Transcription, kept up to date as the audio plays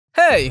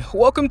Hey,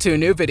 welcome to a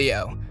new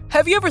video.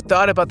 Have you ever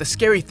thought about the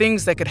scary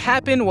things that could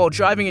happen while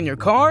driving in your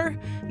car?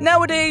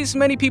 Nowadays,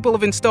 many people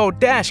have installed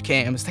dash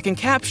cams that can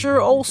capture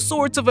all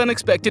sorts of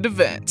unexpected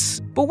events.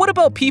 But what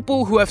about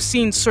people who have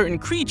seen certain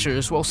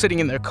creatures while sitting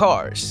in their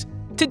cars?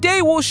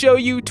 Today we'll show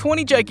you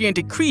 20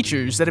 gigantic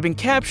creatures that have been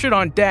captured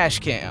on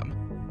Dashcam.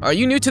 Are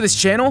you new to this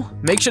channel?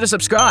 Make sure to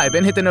subscribe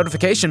and hit the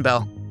notification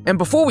bell. And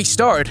before we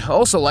start,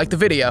 also like the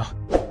video.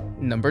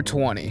 Number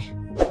 20.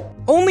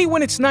 Only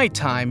when it's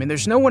nighttime and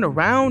there's no one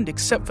around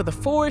except for the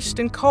forest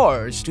and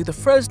cars do the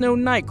Fresno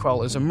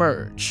nightcrawlers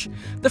emerge.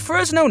 The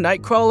Fresno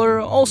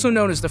nightcrawler, also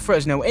known as the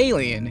Fresno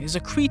alien, is a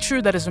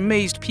creature that has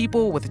amazed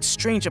people with its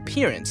strange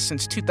appearance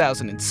since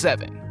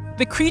 2007.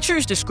 The creature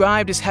is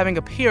described as having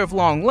a pair of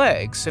long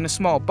legs and a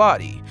small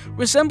body,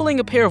 resembling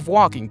a pair of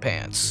walking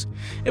pants.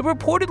 It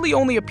reportedly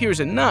only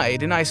appears at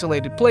night in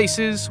isolated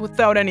places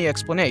without any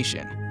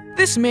explanation.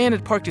 This man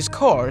had parked his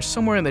car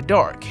somewhere in the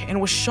dark and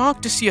was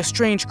shocked to see a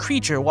strange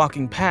creature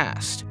walking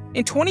past.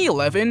 In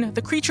 2011,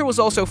 the creature was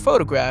also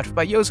photographed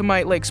by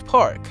Yosemite Lakes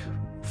Park,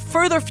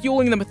 further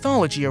fueling the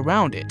mythology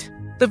around it.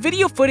 The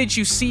video footage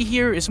you see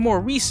here is more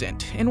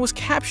recent and was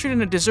captured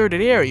in a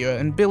deserted area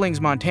in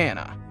Billings,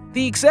 Montana.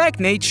 The exact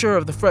nature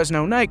of the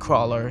Fresno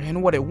nightcrawler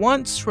and what it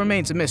wants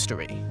remains a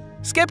mystery.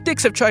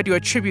 Skeptics have tried to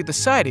attribute the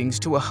sightings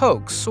to a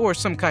hoax or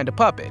some kind of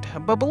puppet,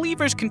 but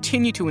believers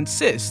continue to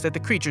insist that the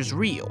creature's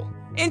real.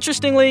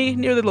 Interestingly,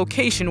 near the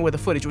location where the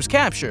footage was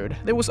captured,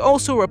 there was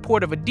also a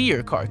report of a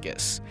deer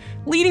carcass,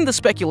 leading to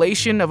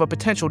speculation of a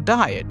potential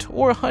diet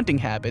or hunting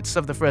habits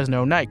of the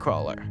Fresno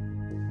nightcrawler.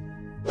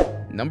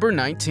 Number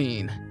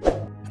 19.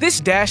 This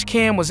dash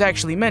cam was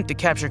actually meant to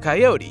capture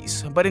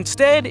coyotes, but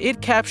instead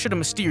it captured a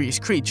mysterious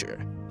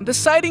creature. The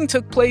sighting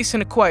took place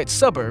in a quiet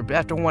suburb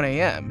after 1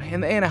 a.m.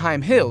 in the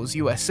Anaheim Hills,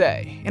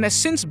 USA, and has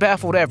since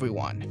baffled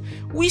everyone.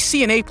 We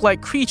see an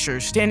ape-like creature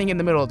standing in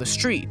the middle of the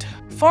street,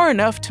 far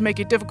enough to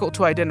make it difficult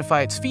to identify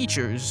its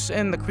features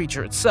and the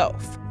creature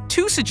itself.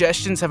 Two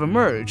suggestions have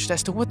emerged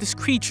as to what this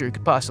creature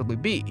could possibly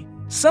be.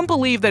 Some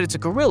believe that it's a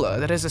gorilla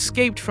that has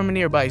escaped from a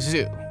nearby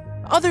zoo.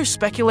 Others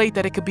speculate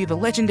that it could be the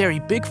legendary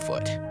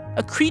Bigfoot,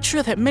 a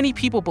creature that many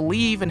people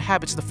believe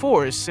inhabits the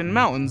forests and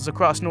mountains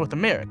across North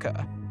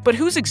America, but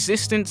whose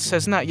existence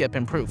has not yet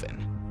been proven.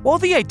 While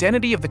the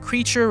identity of the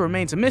creature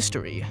remains a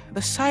mystery,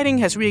 the sighting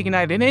has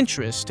reignited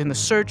interest in the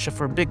search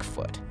for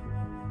Bigfoot.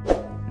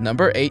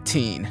 Number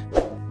 18.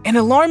 An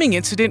alarming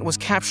incident was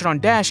captured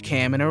on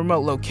Dashcam in a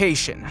remote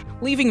location,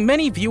 leaving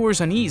many viewers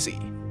uneasy.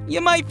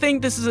 You might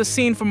think this is a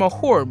scene from a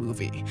horror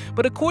movie,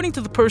 but according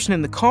to the person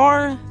in the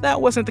car,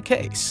 that wasn't the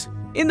case.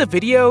 In the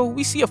video,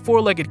 we see a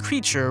four-legged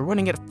creature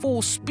running at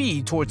full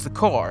speed towards the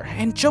car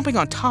and jumping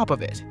on top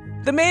of it.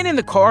 The man in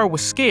the car was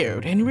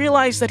scared and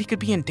realized that he could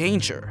be in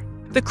danger.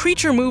 The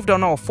creature moved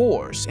on all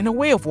fours in a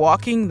way of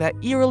walking that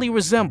eerily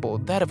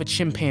resembled that of a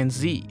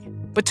chimpanzee.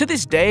 But to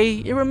this day,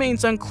 it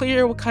remains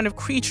unclear what kind of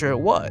creature it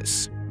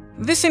was.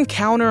 This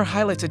encounter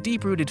highlights a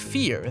deep-rooted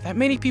fear that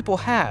many people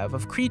have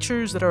of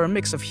creatures that are a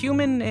mix of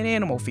human and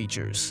animal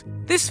features.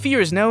 This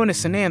fear is known as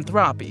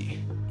synanthropy.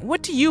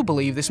 What do you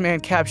believe this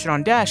man captured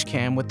on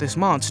Dashcam with this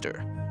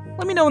monster?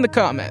 Let me know in the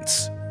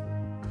comments.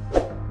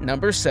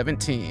 Number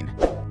 17.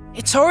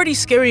 It's already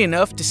scary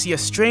enough to see a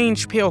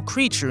strange pale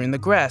creature in the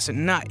grass at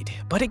night,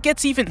 but it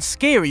gets even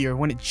scarier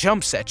when it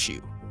jumps at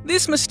you.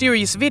 This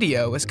mysterious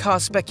video has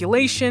caused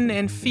speculation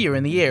and fear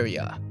in the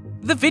area.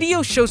 The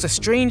video shows a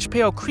strange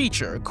pale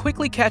creature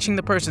quickly catching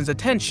the person's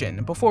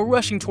attention before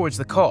rushing towards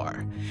the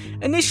car.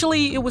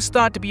 Initially, it was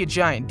thought to be a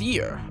giant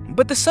deer,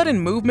 but the sudden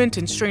movement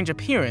and strange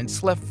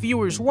appearance left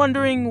viewers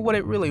wondering what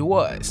it really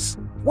was.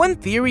 One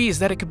theory is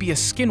that it could be a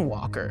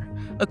skinwalker,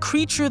 a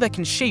creature that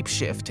can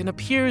shapeshift and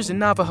appears in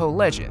Navajo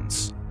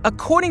legends.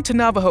 According to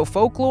Navajo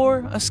folklore,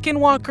 a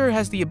skinwalker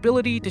has the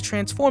ability to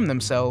transform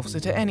themselves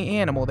into any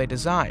animal they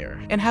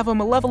desire and have a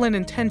malevolent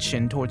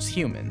intention towards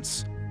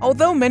humans.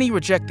 Although many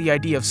reject the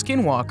idea of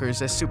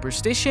skinwalkers as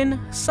superstition,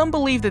 some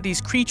believe that these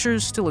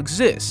creatures still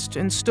exist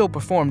and still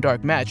perform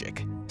dark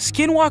magic.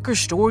 Skinwalker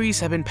stories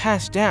have been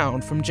passed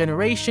down from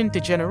generation to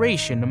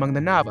generation among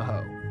the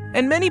Navajo,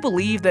 and many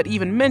believe that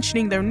even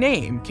mentioning their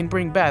name can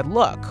bring bad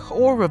luck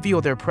or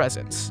reveal their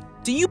presence.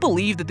 Do you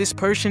believe that this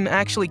person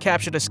actually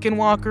captured a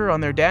skinwalker on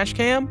their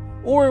dashcam?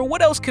 Or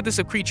what else could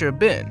this creature have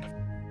been?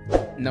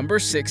 Number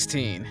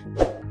 16.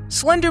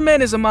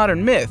 Slenderman is a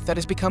modern myth that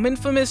has become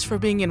infamous for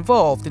being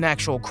involved in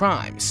actual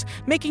crimes,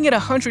 making it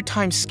 100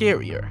 times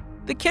scarier.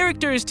 The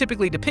character is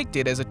typically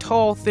depicted as a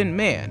tall, thin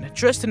man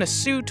dressed in a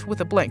suit with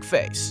a blank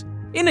face.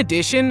 In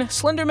addition,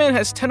 Slenderman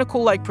has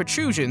tentacle-like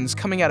protrusions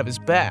coming out of his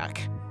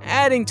back,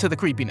 adding to the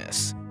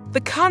creepiness.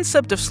 The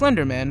concept of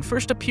Slenderman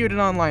first appeared in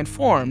online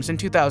forums in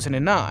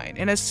 2009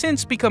 and has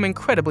since become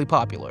incredibly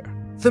popular.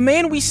 The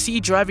man we see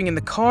driving in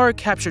the car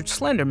captured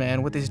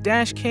Slenderman with his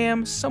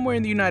dashcam somewhere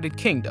in the United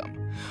Kingdom.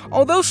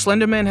 Although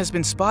Slenderman has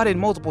been spotted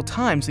multiple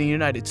times in the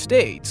United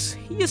States,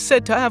 he is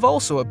said to have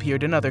also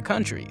appeared in other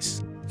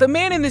countries. The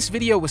man in this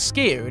video was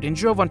scared and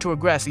drove onto a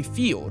grassy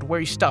field where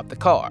he stopped the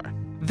car.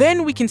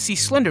 Then we can see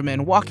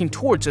Slenderman walking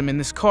towards him in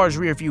this car's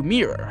rearview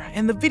mirror,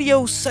 and the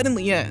video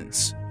suddenly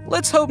ends.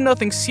 Let's hope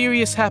nothing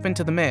serious happened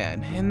to the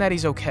man and that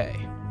he's okay.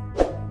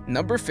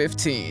 Number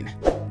 15.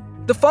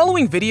 The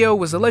following video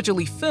was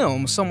allegedly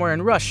filmed somewhere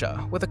in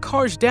Russia with a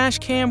car's dash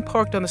cam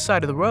parked on the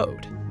side of the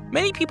road.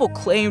 Many people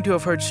claim to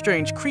have heard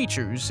strange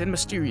creatures and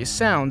mysterious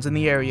sounds in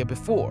the area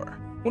before.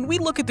 When we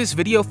look at this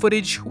video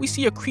footage, we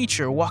see a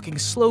creature walking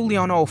slowly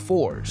on all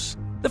fours.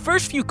 The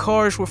first few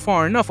cars were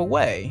far enough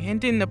away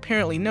and didn't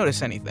apparently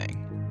notice anything.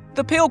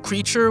 The pale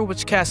creature,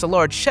 which casts a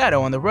large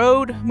shadow on the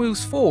road,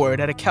 moves forward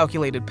at a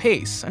calculated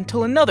pace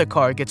until another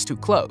car gets too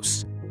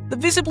close. The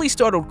visibly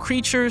startled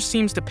creature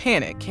seems to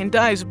panic and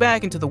dives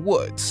back into the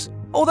woods.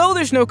 Although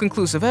there's no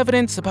conclusive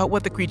evidence about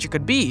what the creature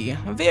could be,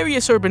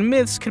 various urban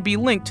myths could be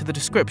linked to the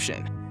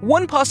description.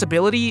 One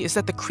possibility is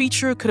that the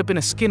creature could have been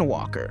a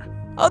skinwalker.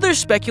 Others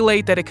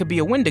speculate that it could be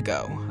a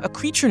Wendigo, a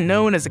creature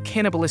known as a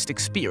cannibalistic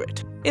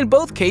spirit. In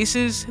both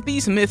cases,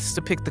 these myths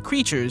depict the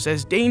creatures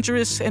as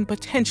dangerous and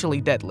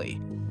potentially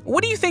deadly.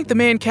 What do you think the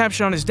man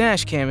captured on his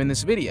dashcam in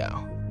this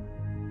video?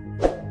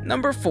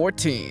 Number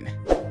 14.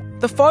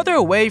 The farther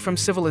away from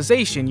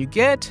civilization you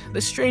get, the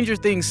stranger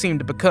things seem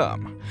to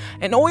become.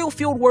 An oil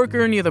field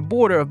worker near the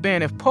border of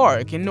Banff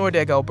Park in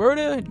Nordegg,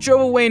 Alberta,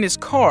 drove away in his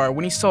car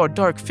when he saw a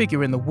dark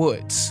figure in the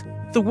woods.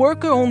 The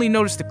worker only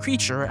noticed the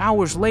creature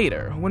hours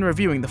later when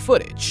reviewing the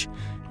footage.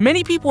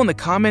 Many people in the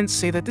comments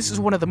say that this is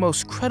one of the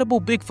most credible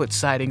Bigfoot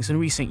sightings in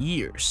recent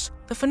years.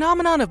 The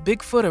phenomenon of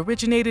Bigfoot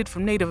originated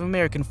from Native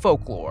American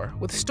folklore,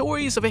 with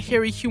stories of a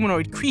hairy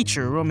humanoid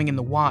creature roaming in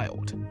the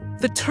wild.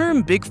 The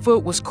term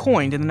Bigfoot was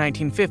coined in the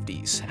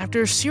 1950s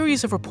after a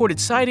series of reported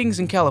sightings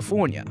in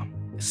California.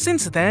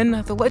 Since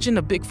then, the legend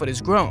of Bigfoot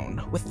has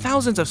grown, with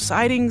thousands of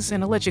sightings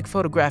and alleged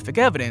photographic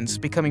evidence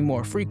becoming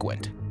more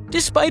frequent.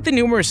 Despite the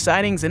numerous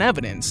sightings and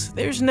evidence,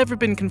 there's never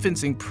been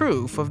convincing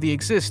proof of the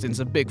existence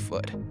of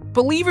Bigfoot.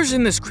 Believers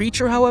in this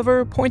creature,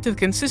 however, point to the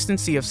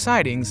consistency of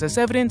sightings as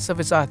evidence of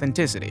its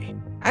authenticity.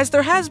 As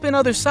there has been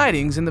other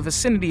sightings in the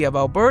vicinity of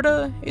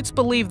Alberta, it's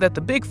believed that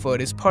the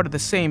Bigfoot is part of the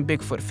same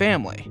Bigfoot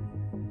family.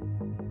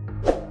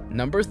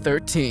 Number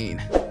 13.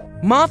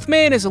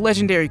 Mothman is a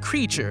legendary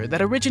creature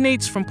that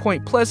originates from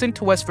Point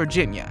Pleasant, West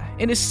Virginia,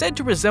 and is said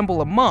to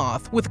resemble a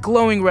moth with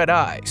glowing red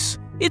eyes.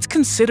 It's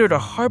considered a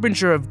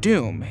harbinger of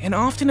doom and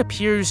often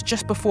appears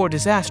just before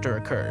disaster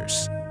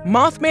occurs.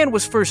 Mothman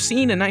was first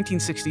seen in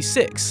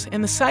 1966,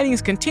 and the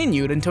sightings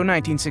continued until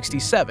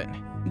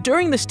 1967.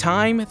 During this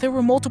time, there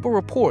were multiple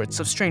reports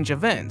of strange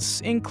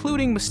events,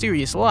 including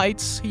mysterious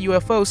lights,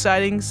 UFO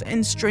sightings,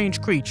 and strange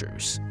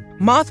creatures.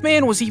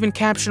 Mothman was even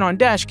captured on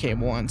Dashcam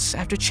once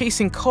after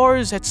chasing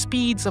cars at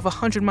speeds of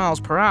 100 miles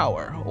per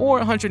hour or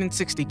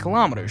 160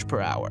 kilometers per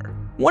hour.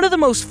 One of the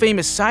most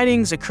famous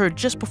sightings occurred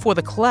just before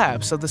the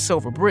collapse of the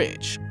Silver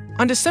Bridge.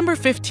 On December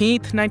 15,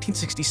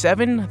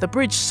 1967, the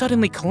bridge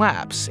suddenly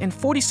collapsed and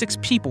 46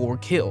 people were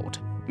killed.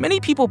 Many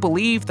people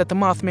believe that the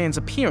Mothman's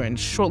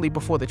appearance shortly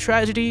before the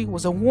tragedy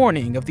was a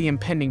warning of the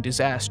impending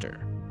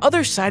disaster.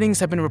 Other sightings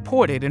have been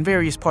reported in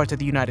various parts of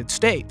the United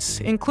States,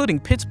 including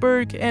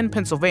Pittsburgh and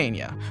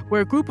Pennsylvania,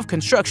 where a group of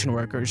construction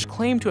workers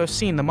claim to have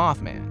seen the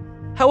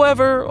Mothman.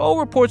 However, all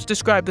reports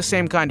describe the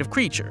same kind of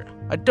creature,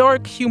 a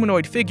dark,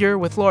 humanoid figure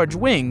with large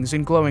wings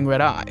and glowing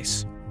red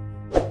eyes.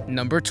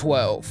 Number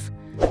 12.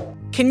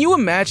 Can you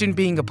imagine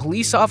being a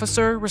police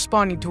officer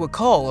responding to a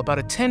call about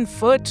a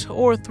 10-foot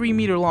or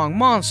 3-meter-long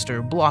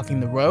monster blocking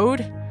the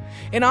road?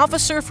 An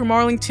officer from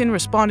Arlington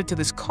responded to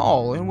this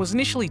call and was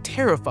initially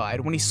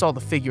terrified when he saw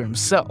the figure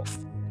himself.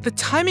 The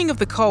timing of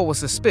the call was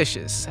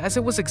suspicious, as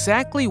it was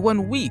exactly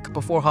 1 week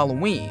before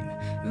Halloween.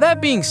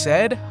 That being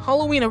said,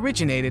 Halloween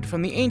originated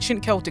from the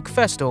ancient Celtic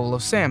festival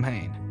of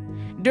Samhain.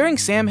 During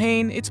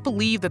Samhain, it's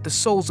believed that the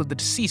souls of the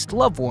deceased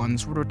loved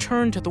ones would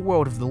return to the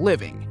world of the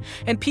living,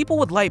 and people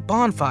would light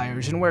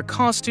bonfires and wear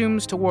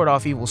costumes to ward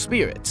off evil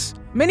spirits.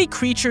 Many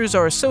creatures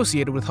are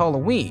associated with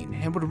Halloween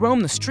and would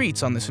roam the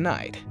streets on this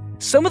night.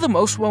 Some of the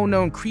most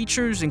well-known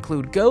creatures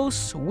include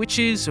ghosts,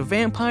 witches,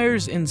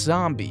 vampires, and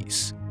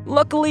zombies.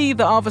 Luckily,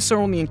 the officer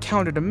only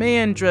encountered a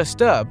man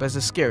dressed up as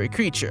a scary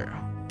creature,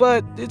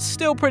 but it's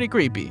still pretty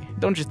creepy,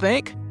 don't you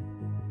think?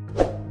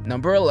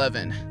 Number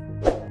 11.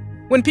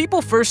 When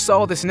people first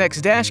saw this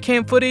next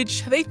dashcam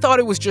footage, they thought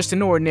it was just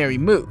an ordinary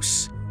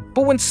moose.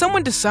 But when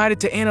someone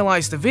decided to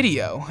analyze the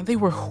video, they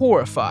were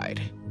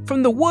horrified.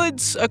 From the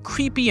woods, a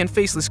creepy and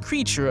faceless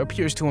creature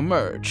appears to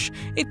emerge.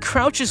 It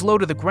crouches low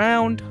to the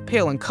ground,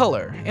 pale in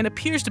color, and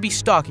appears to be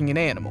stalking an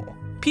animal.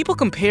 People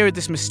compared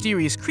this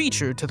mysterious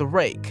creature to the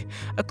rake,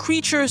 a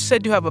creature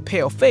said to have a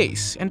pale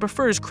face and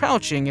prefers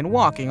crouching and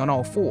walking on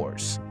all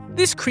fours.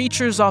 This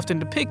creature is often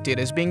depicted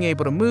as being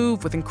able to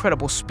move with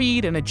incredible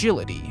speed and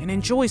agility and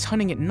enjoys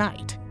hunting at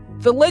night.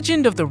 The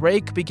legend of the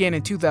rake began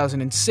in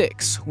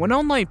 2006, when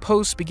online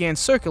posts began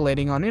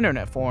circulating on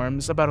internet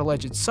forums about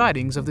alleged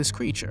sightings of this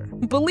creature.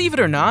 Believe it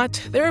or not,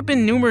 there have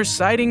been numerous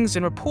sightings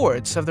and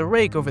reports of the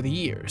rake over the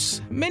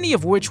years, many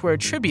of which were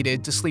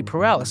attributed to sleep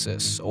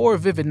paralysis or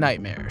vivid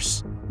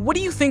nightmares. What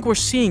do you think we're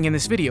seeing in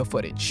this video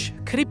footage?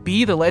 Could it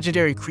be the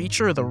legendary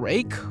creature of the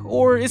rake,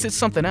 or is it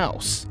something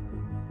else?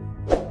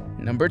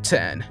 Number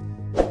 10.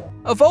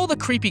 Of all the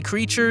creepy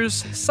creatures,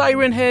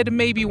 Siren Head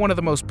may be one of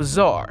the most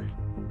bizarre.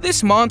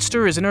 This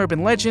monster is an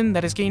urban legend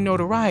that has gained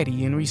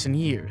notoriety in recent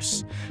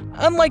years.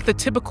 Unlike the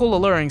typical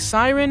alluring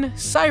siren,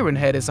 Siren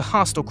Head is a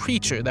hostile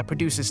creature that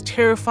produces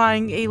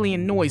terrifying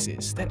alien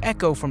noises that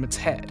echo from its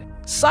head.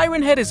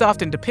 Siren Head is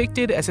often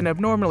depicted as an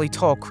abnormally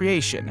tall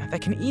creation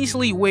that can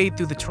easily wade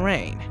through the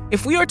terrain.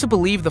 If we are to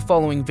believe the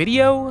following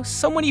video,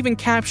 someone even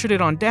captured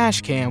it on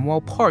Dashcam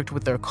while parked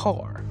with their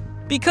car.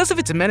 Because of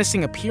its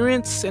menacing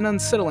appearance and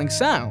unsettling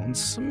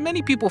sounds,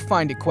 many people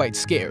find it quite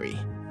scary.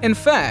 In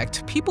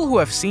fact, people who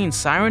have seen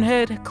Siren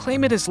Head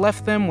claim it has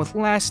left them with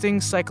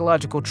lasting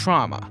psychological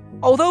trauma.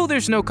 Although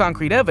there's no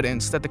concrete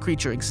evidence that the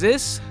creature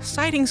exists,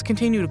 sightings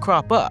continue to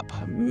crop up,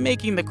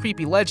 making the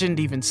creepy legend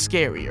even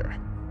scarier.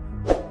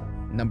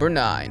 Number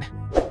 9.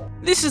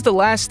 This is the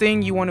last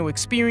thing you want to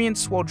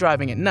experience while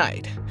driving at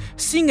night: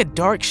 seeing a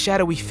dark,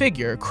 shadowy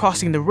figure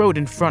crossing the road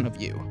in front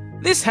of you.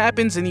 This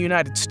happens in the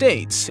United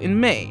States, in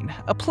Maine,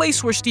 a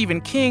place where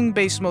Stephen King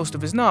based most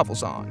of his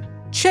novels on.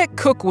 Chet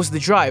Cook was the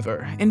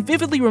driver, and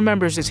vividly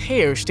remembers his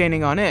hair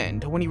standing on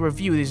end when he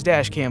reviewed his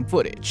dashcam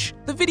footage.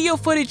 The video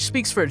footage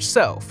speaks for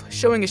itself,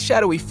 showing a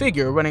shadowy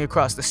figure running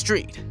across the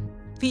street.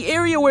 The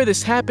area where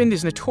this happened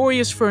is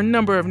notorious for a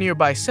number of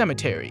nearby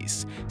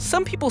cemeteries.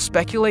 Some people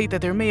speculate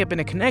that there may have been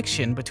a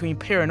connection between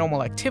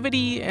paranormal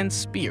activity and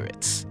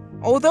spirits.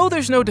 Although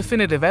there's no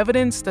definitive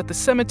evidence that the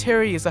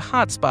cemetery is a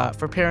hotspot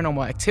for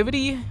paranormal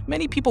activity,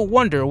 many people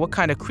wonder what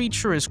kind of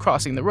creature is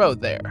crossing the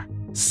road there.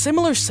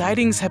 Similar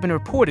sightings have been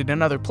reported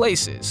in other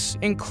places,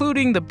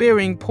 including the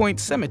Bering Point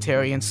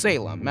Cemetery in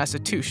Salem,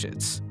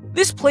 Massachusetts.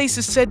 This place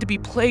is said to be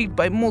plagued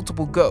by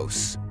multiple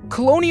ghosts.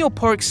 Colonial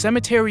Park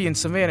Cemetery in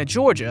Savannah,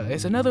 Georgia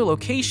is another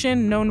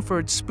location known for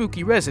its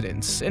spooky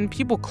residents and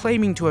people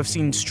claiming to have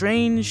seen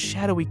strange,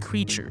 shadowy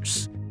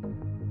creatures.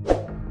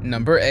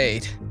 Number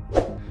 8.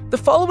 The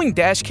following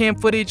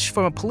dashcam footage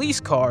from a police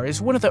car is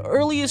one of the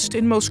earliest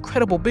and most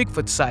credible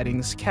Bigfoot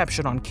sightings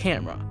captured on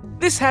camera.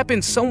 This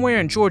happened somewhere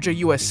in Georgia,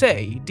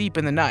 USA, deep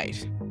in the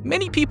night.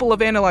 Many people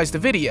have analyzed the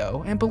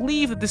video and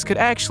believe that this could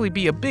actually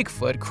be a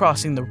Bigfoot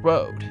crossing the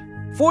road.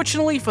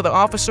 Fortunately for the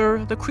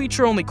officer, the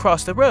creature only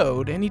crossed the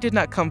road and he did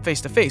not come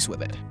face to face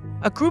with it.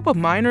 A group of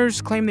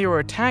miners claimed they were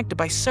attacked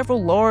by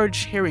several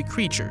large, hairy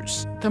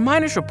creatures. The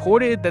miners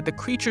reported that the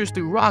creatures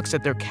threw rocks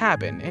at their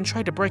cabin and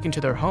tried to break into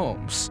their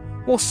homes.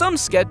 While some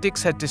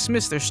skeptics had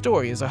dismissed their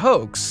story as a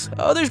hoax,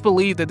 others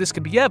believe that this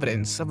could be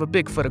evidence of a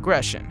Bigfoot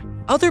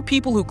aggression. Other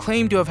people who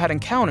claim to have had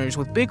encounters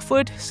with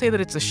Bigfoot say that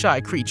it's a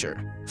shy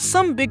creature.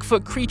 Some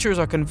Bigfoot creatures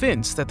are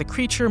convinced that the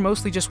creature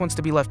mostly just wants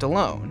to be left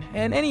alone,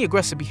 and any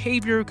aggressive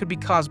behavior could be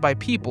caused by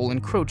people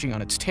encroaching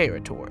on its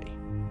territory.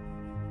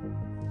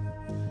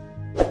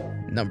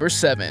 Number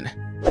 7.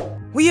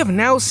 We have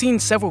now seen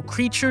several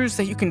creatures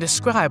that you can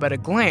describe at a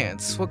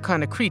glance what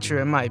kind of creature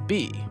it might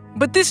be.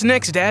 But this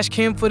next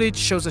dashcam footage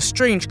shows a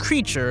strange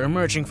creature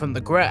emerging from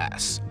the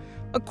grass.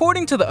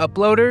 According to the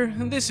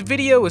uploader, this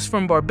video is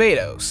from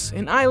Barbados,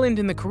 an island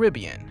in the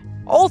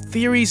Caribbean. All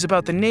theories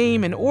about the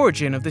name and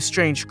origin of this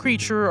strange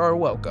creature are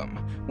welcome.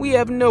 We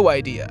have no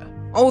idea.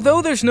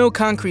 Although there's no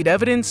concrete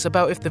evidence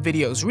about if the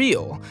video's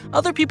real,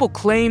 other people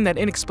claim that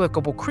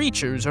inexplicable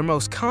creatures are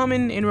most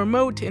common in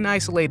remote and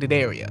isolated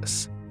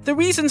areas. The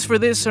reasons for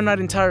this are not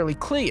entirely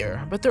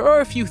clear, but there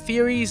are a few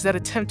theories that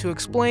attempt to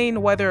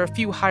explain why there are a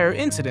few higher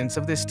incidents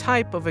of this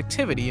type of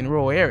activity in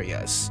rural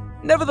areas.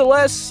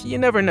 Nevertheless, you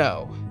never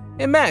know.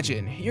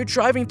 Imagine, you're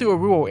driving through a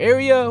rural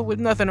area with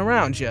nothing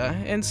around you,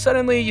 and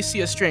suddenly you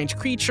see a strange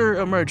creature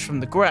emerge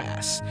from the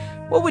grass.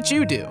 What would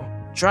you do?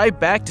 Drive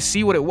back to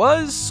see what it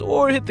was,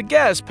 or hit the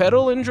gas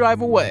pedal and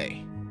drive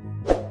away?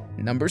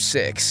 Number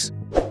 6.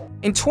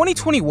 In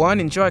 2021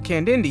 in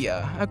Jharkhand,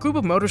 India, a group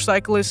of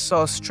motorcyclists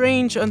saw a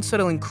strange,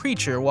 unsettling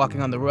creature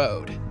walking on the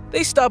road.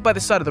 They stopped by the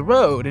side of the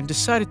road and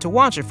decided to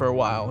watch it for a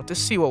while to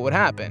see what would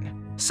happen.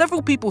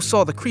 Several people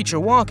saw the creature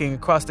walking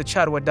across the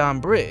Chadwa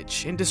Dam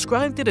Bridge and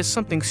described it as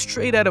something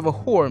straight out of a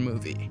horror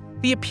movie.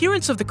 The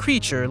appearance of the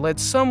creature led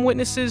some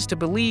witnesses to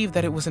believe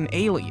that it was an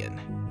alien.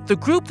 The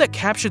group that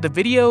captured the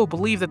video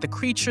believed that the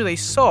creature they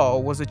saw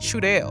was a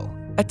chudail,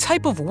 a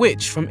type of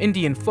witch from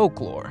Indian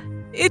folklore.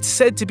 It's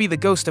said to be the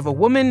ghost of a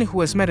woman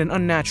who has met an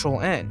unnatural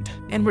end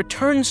and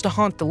returns to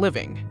haunt the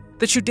living.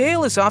 The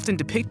chudail is often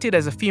depicted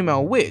as a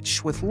female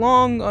witch with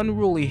long,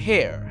 unruly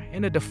hair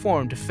and a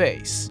deformed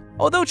face.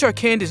 Although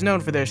Jharkhand is known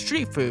for their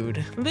street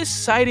food, this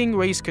sighting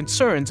raised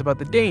concerns about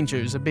the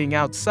dangers of being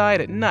outside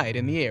at night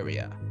in the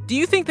area. Do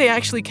you think they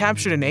actually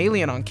captured an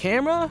alien on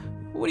camera?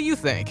 What do you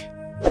think?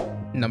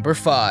 Number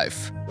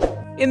 5.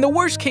 In the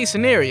worst-case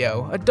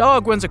scenario, a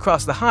dog runs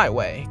across the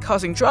highway,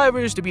 causing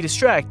drivers to be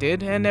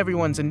distracted and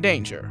everyone's in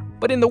danger.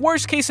 But in the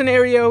worst-case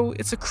scenario,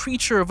 it's a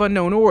creature of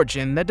unknown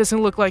origin that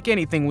doesn't look like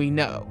anything we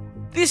know.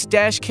 This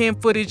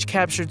dashcam footage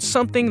captured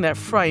something that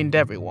frightened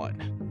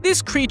everyone.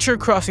 This creature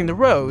crossing the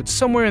road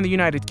somewhere in the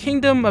United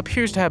Kingdom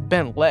appears to have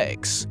bent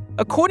legs.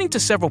 According to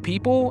several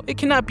people, it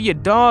cannot be a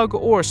dog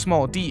or a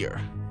small deer.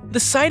 The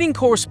sighting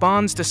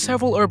corresponds to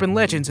several urban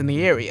legends in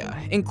the area,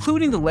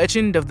 including the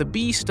legend of the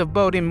Beast of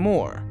Bodmin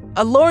Moor.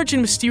 a large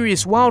and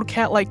mysterious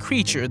wildcat-like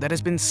creature that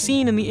has been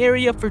seen in the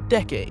area for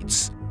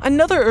decades.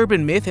 Another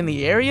urban myth in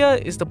the area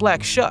is the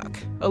black shuck,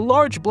 a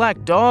large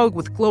black dog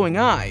with glowing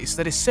eyes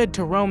that is said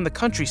to roam the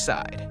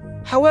countryside.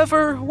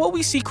 However, what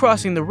we see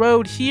crossing the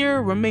road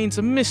here remains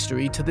a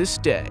mystery to this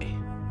day.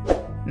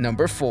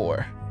 Number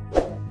 4.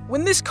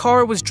 When this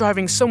car was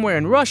driving somewhere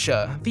in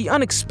Russia, the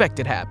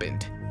unexpected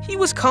happened. He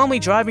was calmly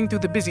driving through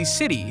the busy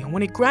city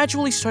when it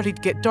gradually started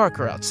to get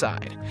darker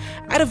outside.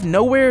 Out of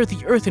nowhere,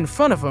 the earth in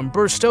front of him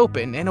burst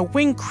open and a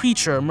winged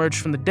creature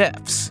emerged from the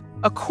depths.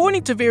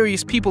 According to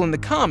various people in the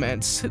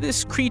comments,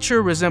 this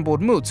creature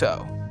resembled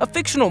Muto, a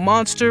fictional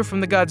monster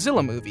from the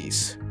Godzilla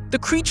movies. The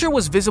creature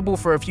was visible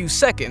for a few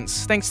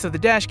seconds thanks to the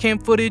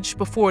dashcam footage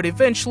before it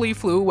eventually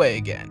flew away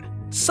again.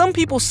 Some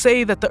people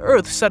say that the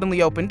earth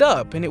suddenly opened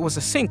up and it was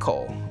a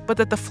sinkhole, but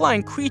that the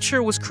flying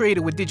creature was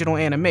created with digital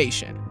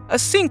animation. A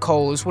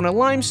sinkhole is when a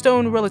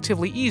limestone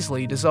relatively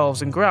easily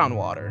dissolves in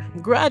groundwater,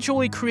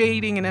 gradually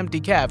creating an empty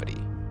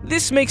cavity.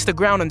 This makes the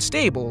ground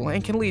unstable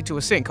and can lead to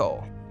a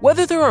sinkhole.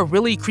 Whether there are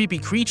really creepy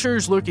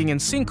creatures lurking in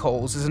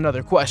sinkholes is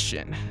another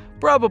question.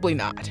 Probably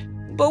not.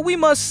 But we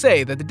must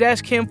say that the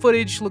dashcam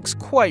footage looks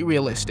quite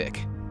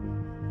realistic.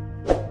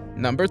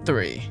 Number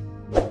 3.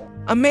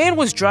 A man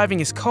was driving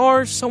his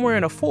car somewhere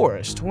in a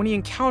forest when he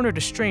encountered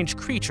a strange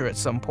creature at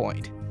some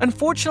point.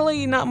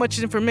 Unfortunately, not much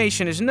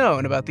information is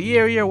known about the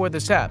area where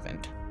this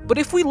happened. But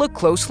if we look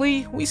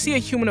closely, we see a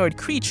humanoid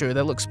creature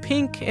that looks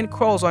pink and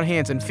crawls on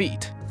hands and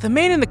feet. The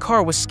man in the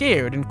car was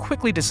scared and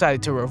quickly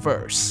decided to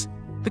reverse.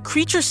 The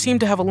creature seemed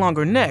to have a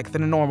longer neck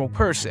than a normal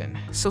person,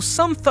 so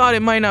some thought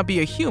it might not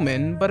be a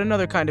human, but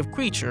another kind of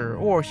creature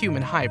or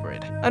human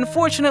hybrid.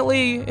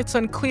 Unfortunately, it's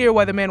unclear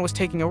why the man was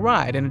taking a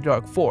ride in a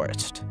dark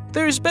forest.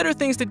 There's better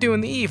things to do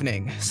in the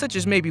evening, such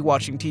as maybe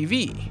watching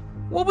TV.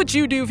 What would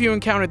you do if you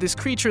encountered this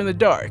creature in the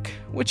dark?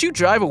 Would you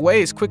drive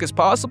away as quick as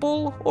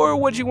possible, or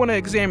would you want to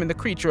examine the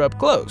creature up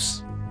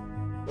close?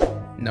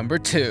 Number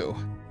 2.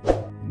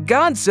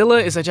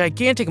 Godzilla is a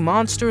gigantic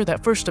monster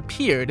that first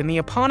appeared in the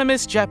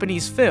eponymous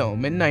Japanese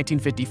film in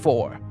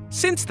 1954.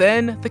 Since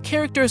then, the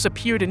character has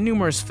appeared in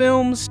numerous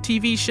films,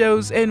 TV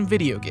shows, and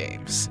video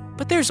games.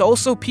 But there's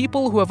also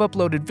people who have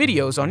uploaded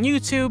videos on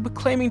YouTube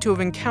claiming to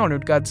have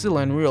encountered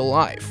Godzilla in real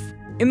life.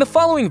 In the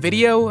following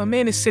video, a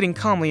man is sitting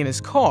calmly in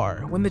his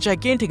car when the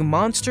gigantic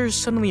monster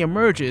suddenly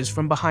emerges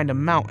from behind a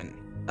mountain.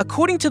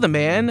 According to the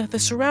man, the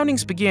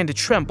surroundings began to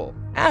tremble.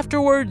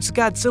 Afterwards,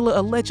 Godzilla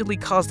allegedly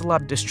caused a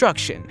lot of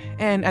destruction,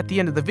 and at the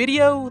end of the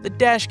video, the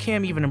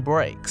dashcam even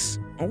breaks.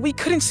 We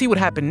couldn't see what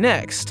happened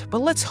next,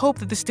 but let's hope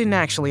that this didn't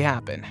actually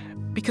happen.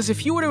 Because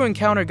if you were to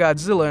encounter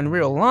Godzilla in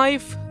real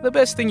life, the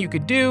best thing you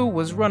could do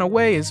was run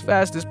away as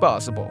fast as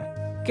possible.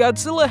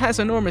 Godzilla has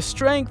enormous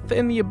strength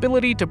and the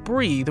ability to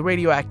breathe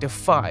radioactive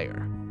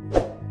fire.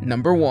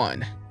 Number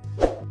 1.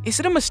 Is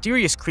it a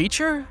mysterious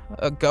creature?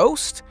 A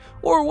ghost?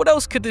 Or what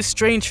else could this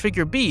strange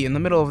figure be in the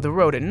middle of the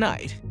road at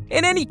night?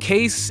 In any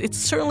case, it's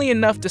certainly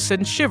enough to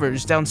send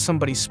shivers down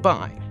somebody's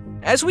spine.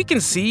 As we can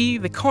see,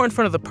 the car in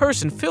front of the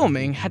person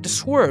filming had to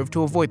swerve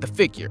to avoid the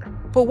figure.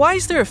 But why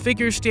is there a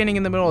figure standing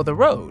in the middle of the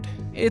road?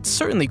 It's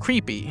certainly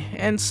creepy,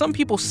 and some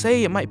people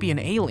say it might be an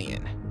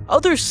alien.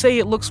 Others say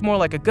it looks more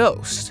like a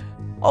ghost.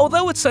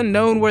 Although it's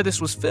unknown where this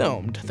was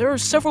filmed, there are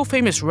several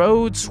famous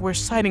roads where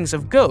sightings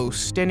of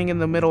ghosts standing in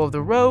the middle of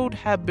the road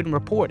have been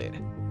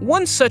reported.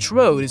 One such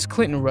road is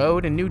Clinton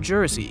Road in New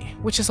Jersey,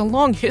 which has a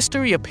long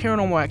history of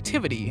paranormal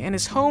activity and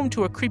is home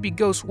to a creepy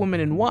ghost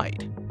woman in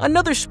white.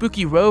 Another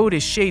spooky road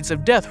is Shades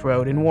of Death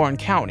Road in Warren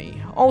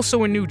County,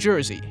 also in New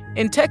Jersey.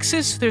 In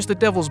Texas, there's the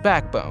Devil's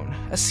Backbone,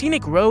 a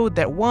scenic road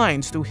that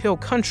winds through hill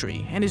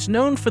country and is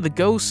known for the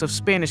ghosts of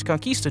Spanish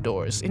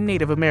conquistadors and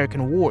Native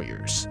American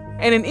warriors.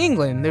 And in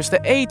England, there's the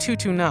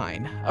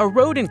A229, a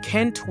road in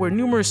Kent where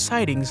numerous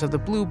sightings of the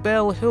Blue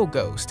Bell Hill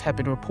Ghost have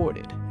been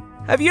reported.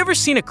 Have you ever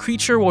seen a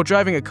creature while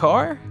driving a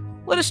car?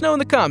 Let us know in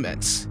the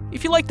comments.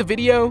 If you liked the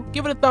video,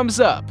 give it a thumbs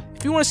up.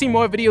 If you want to see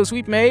more videos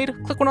we've made,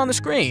 click one on the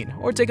screen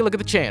or take a look at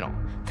the channel.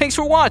 Thanks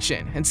for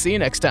watching and see you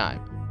next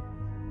time.